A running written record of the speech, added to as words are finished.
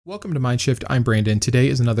Welcome to Mindshift. I'm Brandon. Today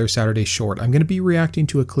is another Saturday Short. I'm going to be reacting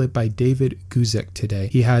to a clip by David Guzik today.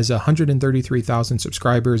 He has 133,000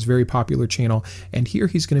 subscribers, very popular channel, and here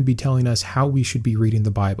he's going to be telling us how we should be reading the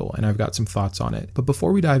Bible, and I've got some thoughts on it. But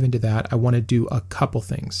before we dive into that, I want to do a couple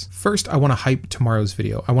things. First, I want to hype tomorrow's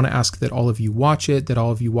video. I want to ask that all of you watch it, that all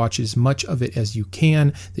of you watch as much of it as you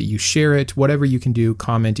can, that you share it, whatever you can do,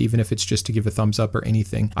 comment, even if it's just to give a thumbs up or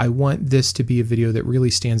anything. I want this to be a video that really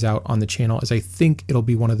stands out on the channel, as I think it'll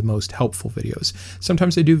be one of the most helpful videos.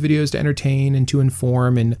 Sometimes I do videos to entertain and to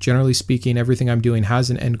inform, and generally speaking, everything I'm doing has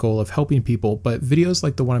an end goal of helping people, but videos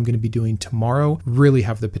like the one I'm going to be doing tomorrow really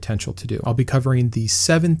have the potential to do. I'll be covering the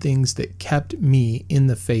 7 things that kept me in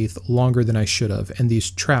the faith longer than I should have, and these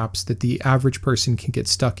traps that the average person can get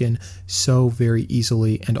stuck in so very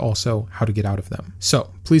easily, and also how to get out of them. So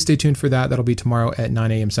please stay tuned for that. That'll be tomorrow at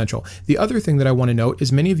 9 a.m. Central. The other thing that I want to note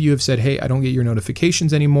is many of you have said, hey, I don't get your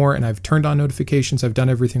notifications anymore, and I've turned on notifications. I've done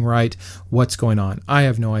everything right. What's going on? I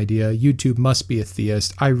have no idea. YouTube must be a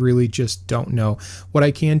theist. I really just don't know. What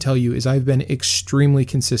I can tell you is I've been extremely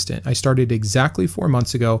consistent. I started exactly 4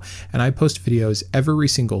 months ago, and I post videos every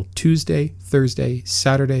single Tuesday, Thursday,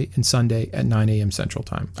 Saturday, and Sunday at 9 a.m. Central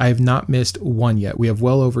Time. I have not missed one yet. We have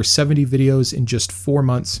well over 70 videos in just 4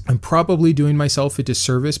 months. I'm probably doing myself a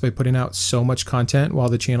disservice by putting out so much content while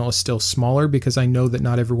the channel is still smaller, because I know that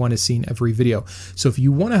not everyone has seen every video. So if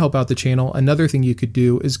you want to help out the channel, another thing you could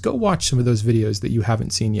do is go watch some of those videos that you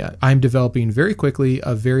haven't seen yet. I'm developing very quickly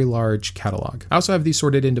a very large catalog. I also have these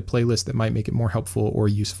sorted into playlists that might make it more helpful or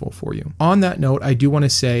useful for you. On that note, I do want to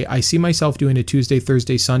say I see myself doing a Tuesday,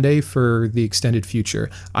 Thursday, Sunday for the extended future.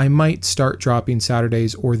 I might start dropping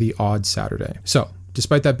Saturdays or the odd Saturday. So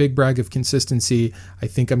despite that big brag of consistency, I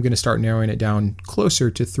think I'm going to start narrowing it down closer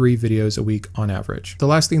to 3 videos a week on average. The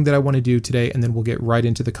last thing that I want to do today, and then we'll get right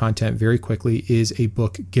into the content very quickly, is a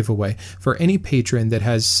book giveaway. For any patron that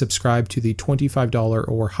has subscribed to the $25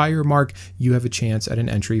 or higher mark, you have a chance at an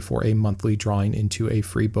entry for a monthly drawing into a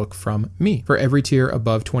free book from me. For every tier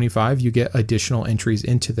above 25, you get additional entries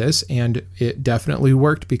into this, and it definitely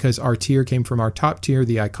worked because our tier came from our top tier,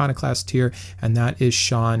 the Iconoclast Tier, and that is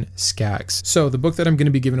Shawn Skaggs. So the book that I'm going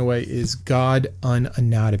to be giving away is God on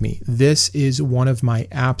Anatomy. This is one of my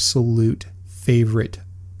absolute favorite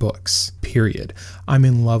books, period. I'm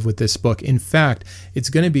in love with this book. In fact, it's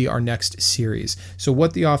going to be our next series. So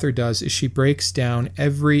what the author does is she breaks down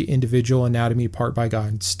every individual anatomy part by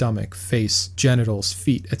God: stomach, face, genitals,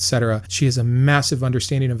 feet, etc. She has a massive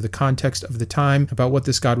understanding of the context of the time, about what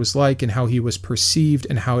this God was like and how he was perceived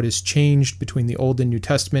and how it has changed between the Old and New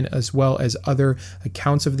Testament, as well as other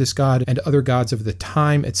accounts of this God and other gods of the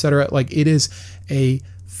time, etc. Like, it is a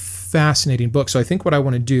fascinating book. So I think what I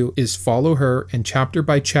want to do is follow her and chapter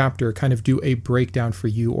by chapter kind of do a breakdown for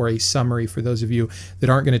you, or a summary for those of you that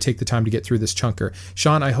aren't going to take the time to get through this chunker.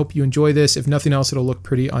 Shawn, I hope you enjoy this. If nothing else, it'll look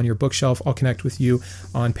pretty on your bookshelf. I'll connect with you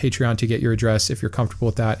on Patreon to get your address if you're comfortable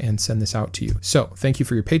with that, and send this out to you. So thank you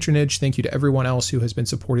for your patronage. Thank you to everyone else who has been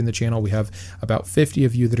supporting the channel. We have about 50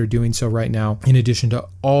 of you that are doing so right now, in addition to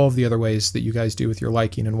all of the other ways that you guys do with your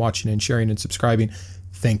liking and watching and sharing and subscribing.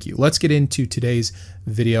 Thank you. Let's get into today's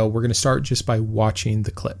video. We're going to start just by watching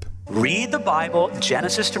the clip. Read the Bible,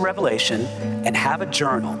 Genesis to Revelation, and have a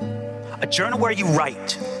journal. A journal where you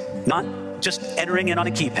write, not just entering in on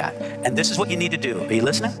a keypad. And this is what you need to do. Are you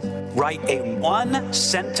listening? Write a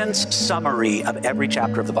 1-sentence summary of every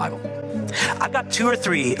chapter of the Bible. I've got 2 or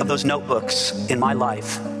 3 of those notebooks in my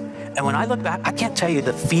life. And when I look back, I can't tell you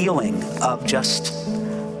the feeling of just,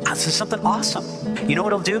 this is something awesome. You know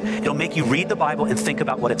what it'll do? It'll make you read the Bible and think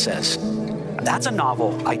about what it says. That's a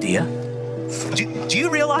novel idea. Do you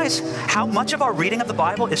realize how much of our reading of the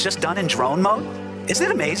Bible is just done in drone mode? Isn't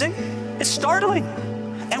it amazing? It's startling.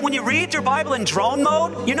 And when you read your Bible in drone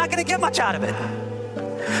mode, you're not going to get much out of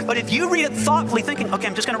it. But if you read it thoughtfully, thinking, okay,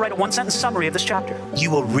 I'm just going to write a 1-sentence summary of this chapter,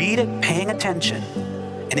 you will read it paying attention,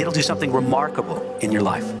 and it'll do something remarkable in your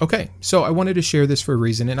life. Okay, so I wanted to share this for a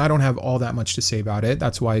reason, and I don't have all that much to say about it.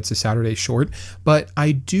 That's why it's a Saturday Short, but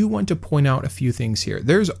I do want to point out a few things here.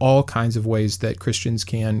 There's all kinds of ways that Christians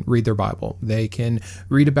can read their Bible. They can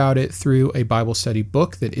read about it through a Bible study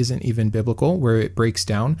book that isn't even biblical, where it breaks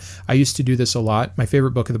down. I used to do this a lot. My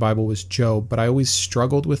favorite book of the Bible was Job, but I always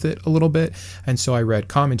struggled with it a little bit, and so I read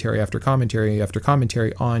commentary after commentary after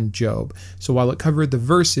commentary on Job. So while it covered the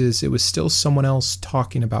verses, it was still someone else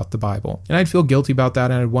talking talking about the Bible. And I'd feel guilty about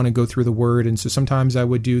that, and I'd want to go through the Word. And so sometimes I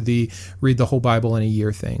would do the read the whole Bible in a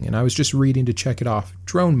year thing. And I was just reading to check it off.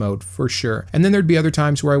 Drone mode for sure. And then there'd be other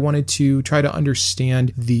times where I wanted to try to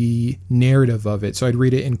understand the narrative of it. So I'd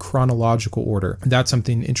read it in chronological order. That's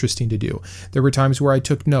something interesting to do. There were times where I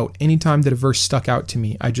took note. Anytime that a verse stuck out to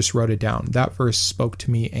me, I just wrote it down. That verse spoke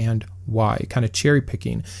to me and why, kind of cherry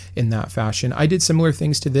picking in that fashion. I did similar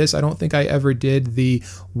things to this. I don't think I ever did the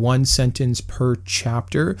one sentence per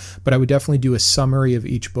chapter, but I would definitely do a summary of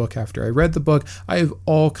each book after I read the book. I have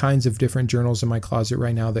all kinds of different journals in my closet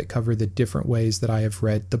right now that cover the different ways that I have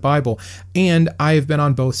read the Bible. And I have been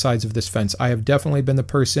on both sides of this fence. I have definitely been the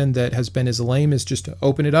person that has been as lame as just to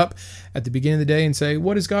open it up at the beginning of the day and say,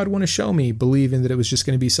 what does God want to show me? Believing that it was just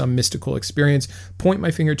going to be some mystical experience, point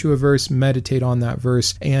my finger to a verse, meditate on that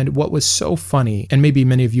verse. And what was so funny, and maybe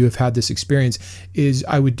many of you have had this experience, is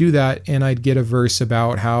I would do that and I'd get a verse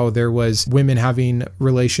about how there was women having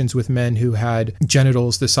relations with men who had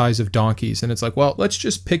genitals the size of donkeys. And it's like, well, let's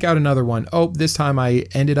just pick out another one. Oh, this time I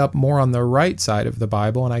ended up more on the right side of the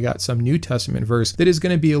Bible and I got some New Testament verse that is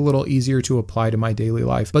going to be a little easier to apply to my daily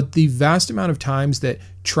life. But the vast amount of times that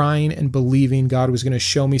trying and believing God was going to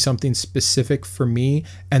show me something specific for me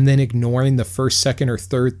and then ignoring the first, second, or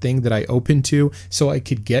third thing that I opened to so I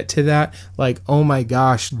could get to that, like, oh my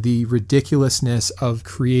gosh, the ridiculousness of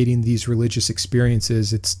creating these religious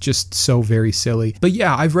experiences. It's just so very silly. But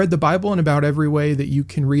yeah, I've read the Bible in about every way that you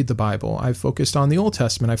can read the Bible. I've focused on the Old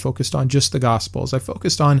Testament. I focused on just the Gospels. I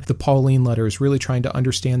focused on the Pauline letters, really trying to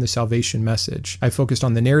understand the salvation message. I focused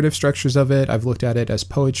on the narrative structures of it. I've looked at it as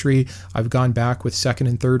poetry. I've gone back with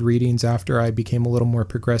second and third readings after I became a little more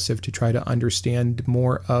progressive to try to understand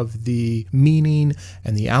more of the meaning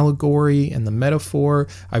and the allegory and the metaphor.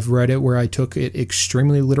 I've read it where I took it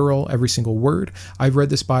extremely literal, every single word. I've read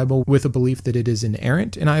this Bible with a belief that it is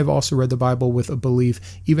inerrant, and I have also read the Bible with a belief,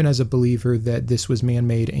 even as a believer, that this was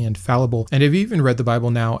man-made and fallible. And I've even read the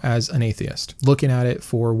Bible now as an atheist, looking at it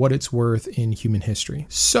for what it's worth in human history.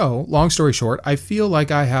 So, long story short, I feel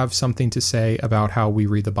like I have something to say about how we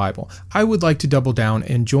read the Bible. I would like to double down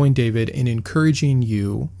and join David in encouraging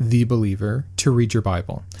you, the believer, to read your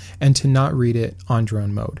Bible and to not read it on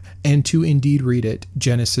drone mode and to indeed read it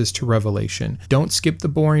Genesis to Revelation. Don't skip the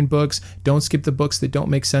boring books. Don't skip the books that don't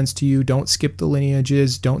make sense to you. Don't skip the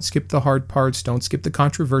lineages. Don't skip the hard parts. Don't skip the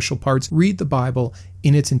controversial parts. Read the Bible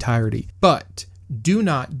in its entirety. But do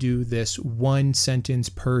not do this one sentence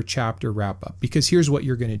per chapter wrap up, because here's what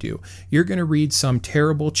you're going to do. You're going to read some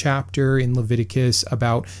terrible chapter in Leviticus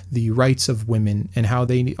about the rights of women and how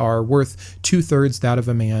they are worth 2/3 that of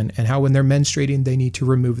a man, and how when they're menstruating they need to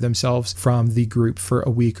remove themselves from the group for a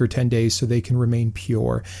week or 10 days so they can remain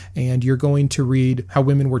pure. And you're going to read how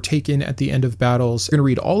women were taken at the end of battles. You're going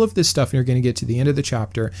to read all of this stuff and you're going to get to the end of the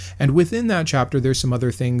chapter. And within that chapter there's some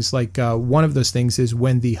other things, like one of those things is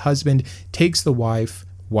when the husband takes the wife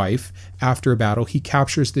after a battle, he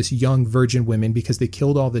captures this young virgin woman because they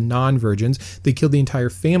killed all the non-virgins. They killed the entire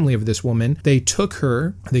family of this woman. They took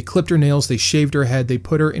her, they clipped her nails, they shaved her head, they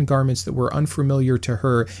put her in garments that were unfamiliar to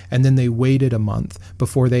her, and then they waited a month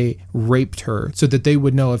before they raped her so that they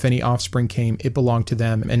would know if any offspring came, it belonged to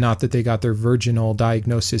them, and not that they got their virginal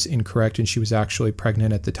diagnosis incorrect and she was actually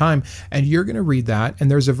pregnant at the time. And you're going to read that, and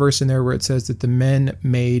there's a verse in there where it says that the men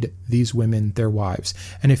made these women their wives.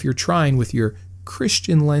 And if you're trying with your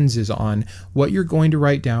Christian lenses on, what you're going to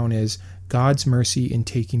write down is God's mercy in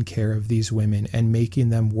taking care of these women and making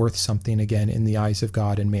them worth something again in the eyes of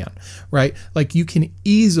God and man, right? Like, you can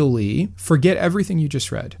easily forget everything you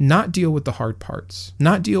just read, not deal with the hard parts,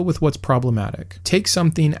 not deal with what's problematic. Take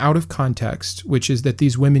something out of context, which is that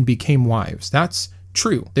these women became wives. That's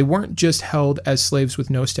true. They weren't just held as slaves with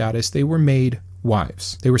no status. They were made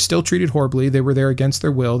wives. They were still treated horribly. They were there against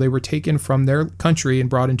their will. They were taken from their country and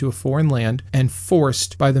brought into a foreign land and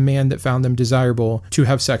forced by the man that found them desirable to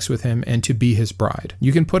have sex with him and to be his bride.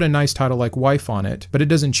 You can put a nice title like wife on it, but it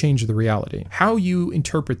doesn't change the reality. How you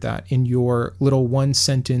interpret that in your little one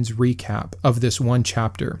sentence recap of this one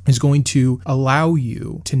chapter is going to allow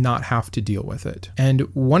you to not have to deal with it. And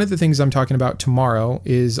one of the things I'm talking about tomorrow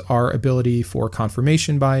is our ability for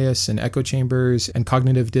confirmation bias and echo chambers and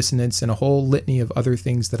cognitive dissonance and a whole litany of other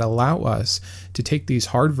things that allow us to take these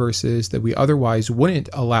hard verses that we otherwise wouldn't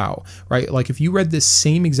allow, right? Like if you read this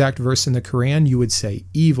same exact verse in the Quran, you would say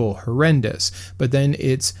evil, horrendous, but then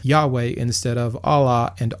it's Yahweh instead of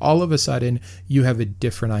Allah, and all of a sudden you have a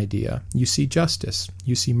different idea. You see justice,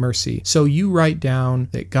 you see mercy. So you write down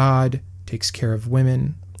that God takes care of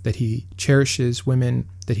women, that he cherishes women,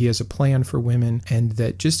 that he has a plan for women, and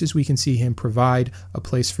that just as we can see him provide a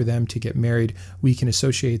place for them to get married, we can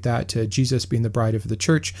associate that to Jesus being the bride of the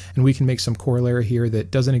church, and we can make some corollary here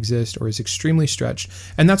that doesn't exist or is extremely stretched,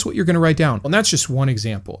 and that's what you're going to write down. And that's just one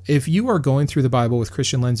example. If you are going through the Bible with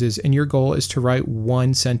Christian lenses and your goal is to write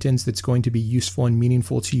one sentence that's going to be useful and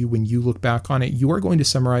meaningful to you when you look back on it, you are going to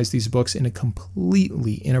summarize these books in a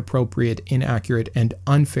completely inappropriate, inaccurate, and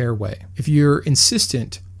unfair way. If you're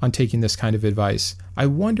insistent on taking this kind of advice, I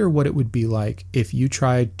wonder what it would be like if you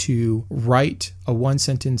tried to write a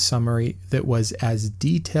one-sentence summary that was as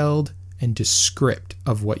detailed and descriptive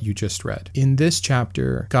of what you just read. In this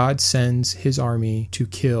chapter, God sends his army to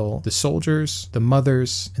kill the soldiers, the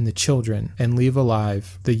mothers, and the children, and leave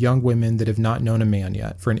alive the young women that have not known a man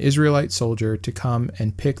yet, for an Israelite soldier to come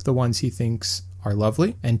and pick the ones he thinks are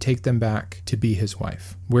lovely and take them back to be his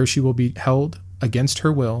wife, where she will be held against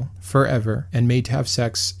her will forever and made to have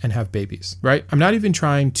sex and have babies, right? I'm not even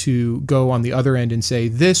trying to go on the other end and say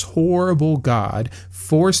this horrible God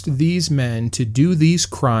forced these men to do these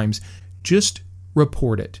crimes. Just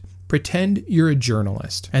report it. Pretend you're a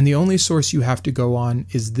journalist, and the only source you have to go on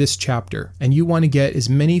is this chapter, and you want to get as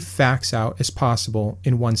many facts out as possible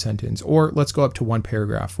in one sentence, or let's go up to one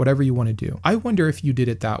paragraph, whatever you want to do. I wonder if you did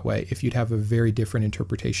it that way, if you'd have a very different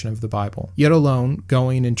interpretation of the Bible, yet alone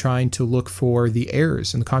going and trying to look for the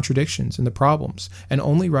errors and the contradictions and the problems, and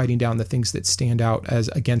only writing down the things that stand out as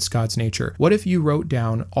against God's nature. What if you wrote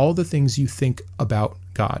down all the things you think about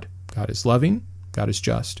God? God is loving. God is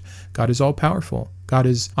just. God is all-powerful. God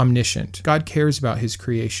is omniscient. God cares about his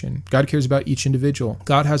creation. God cares about each individual.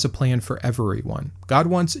 God has a plan for everyone. God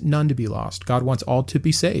wants none to be lost. God wants all to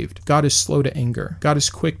be saved. God is slow to anger. God is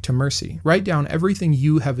quick to mercy. Write down everything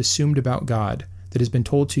you have assumed about God that has been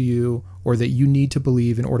told to you or that you need to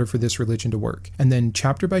believe in order for this religion to work. And then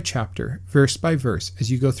chapter by chapter, verse by verse,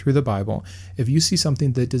 as you go through the Bible, if you see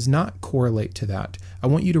something that does not correlate to that, I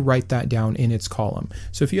want you to write that down in its column.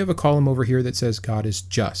 So if you have a column over here that says God is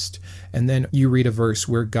just, and then you read a verse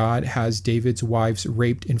where God has David's wives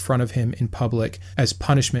raped in front of him in public as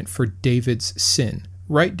punishment for David's sin,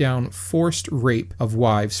 write down forced rape of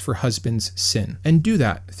wives for husband's sin. And do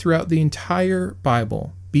that throughout the entire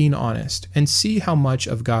Bible, being honest, and see how much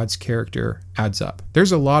of God's character adds up.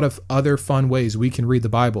 There's a lot of other fun ways we can read the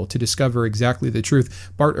Bible to discover exactly the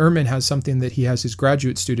truth. Bart Ehrman has something that he has his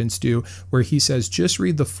graduate students do where he says, just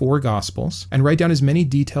read the 4 Gospels and write down as many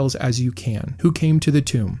details as you can. Who came to the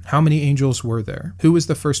tomb? How many angels were there? Who was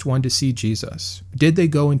the first one to see Jesus? Did they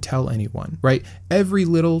go and tell anyone? Right? Every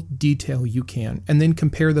little detail you can, and then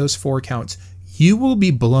compare those 4 accounts. You will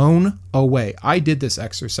be blown away. I did this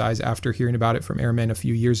exercise after hearing about it from Ehrman a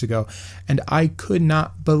few years ago, and I could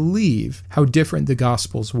not believe how different the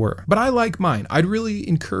Gospels were. But I like mine. I'd really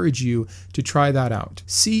encourage you to try that out.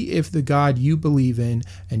 See if the God you believe in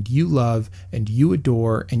and you love and you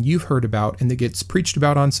adore and you've heard about and that gets preached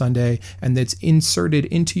about on Sunday and that's inserted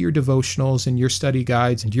into your devotionals and your study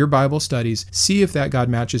guides and your Bible studies, see if that God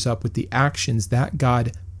matches up with the actions that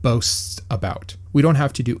God boasts about. We don't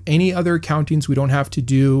have to do any other accountings. We don't have to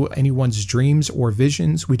do anyone's dreams or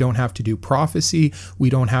visions. We don't have to do prophecy. We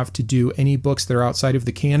don't have to do any books that are outside of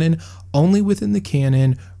the canon. Only within the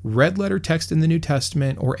canon, red letter text in the New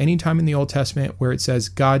Testament or any time in the Old Testament where it says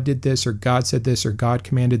God did this or God said this or God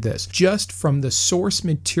commanded this. Just from the source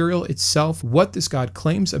material itself, what this God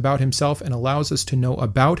claims about himself and allows us to know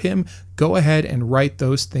about him, go ahead and write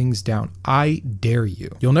those things down. I dare you.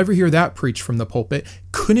 You'll never hear that preached from the pulpit.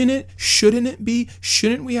 Couldn't it? Shouldn't it be?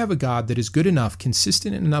 Shouldn't we have a God that is good enough,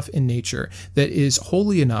 consistent enough in nature, that is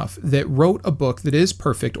holy enough, that wrote a book that is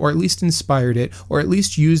perfect, or at least inspired it, or at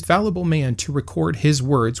least used fallible man to record his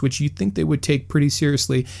words, which you'd think they would take pretty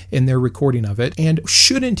seriously in their recording of it? And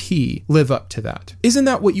shouldn't he live up to that? Isn't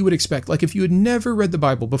that what you would expect? Like if you had never read the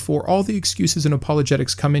Bible before, all the excuses and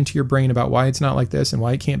apologetics come into your brain about why it's not like this and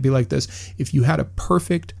why it can't be like this. If you had a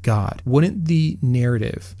perfect God, wouldn't the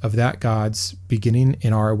narrative of that God's beginning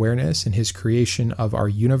in our awareness and his creation of our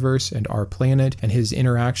universe and our planet and his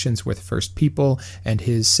interactions with first people and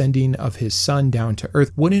his sending of his son down to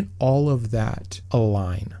earth, wouldn't all of that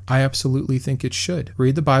align? I absolutely think it should.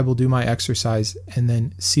 Read the Bible, do my exercise, and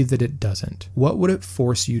then see that it doesn't. What would it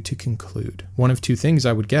force you to conclude? One of 2 things,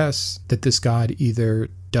 I would guess, that this God either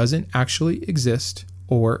doesn't actually exist,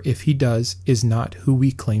 or if he does, is not who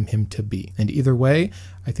we claim him to be. And either way,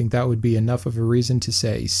 I think that would be enough of a reason to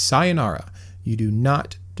say, sayonara, you do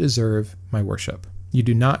not deserve my worship. You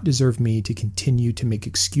do not deserve me to continue to make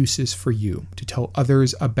excuses for you, to tell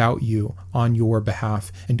others about you on your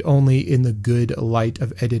behalf, and only in the good light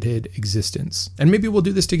of edited existence. And maybe we'll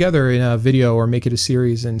do this together in a video or make it a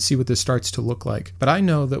series and see what this starts to look like. But I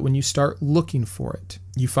know that when you start looking for it,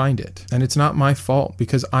 you find it. And it's not my fault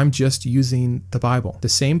because I'm just using the Bible, the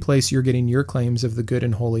same place you're getting your claims of the good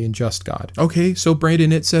and holy and just God. Okay, so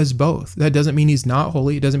Brandon, it says both. That doesn't mean he's not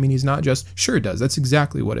holy. It doesn't mean he's not just. Sure it does. That's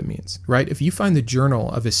exactly what it means, right? If you find the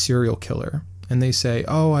journal of a serial killer and they say,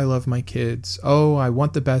 oh, I love my kids. Oh, I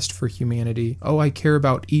want the best for humanity. Oh, I care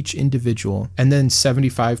about each individual. And then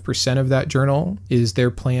 75% of that journal is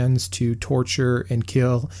their plans to torture and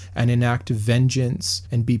kill and enact vengeance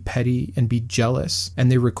and be petty and be jealous. And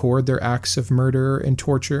they record their acts of murder and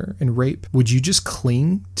torture and rape. Would you just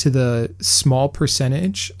cling to the small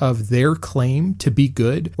percentage of their claim to be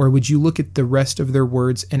good? Or would you look at the rest of their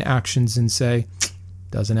words and actions and say,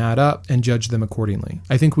 doesn't add up, and judge them accordingly?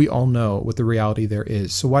 I think we all know what the reality there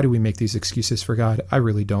is. So why do we make these excuses for God? I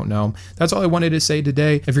really don't know. That's all I wanted to say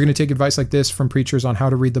today. If you're going to take advice like this from preachers on how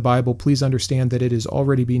to read the Bible, please understand that it is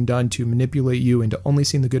already being done to manipulate you into only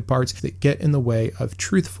seeing the good parts that get in the way of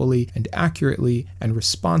truthfully and accurately and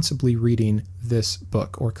responsibly reading this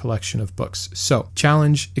book or collection of books. So,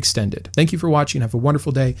 challenge extended. Thank you for watching. Have a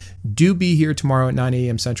wonderful day. Do be here tomorrow at 9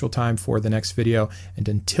 a.m. Central Time for the next video. And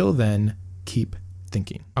until then, keep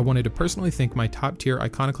thinking. I wanted to personally thank my top tier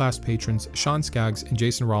Iconoclast patrons Shawn Skaggs and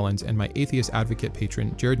Jason Rollins, and my Atheist Advocate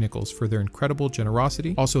patron Jarrod Nichols for their incredible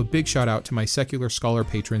generosity. Also a big shout out to my Secular Scholar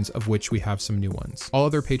patrons, of which we have some new ones. All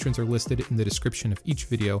other patrons are listed in the description of each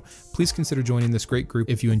video. Please consider joining this great group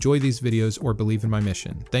if you enjoy these videos or believe in my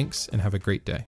mission. Thanks and have a great day.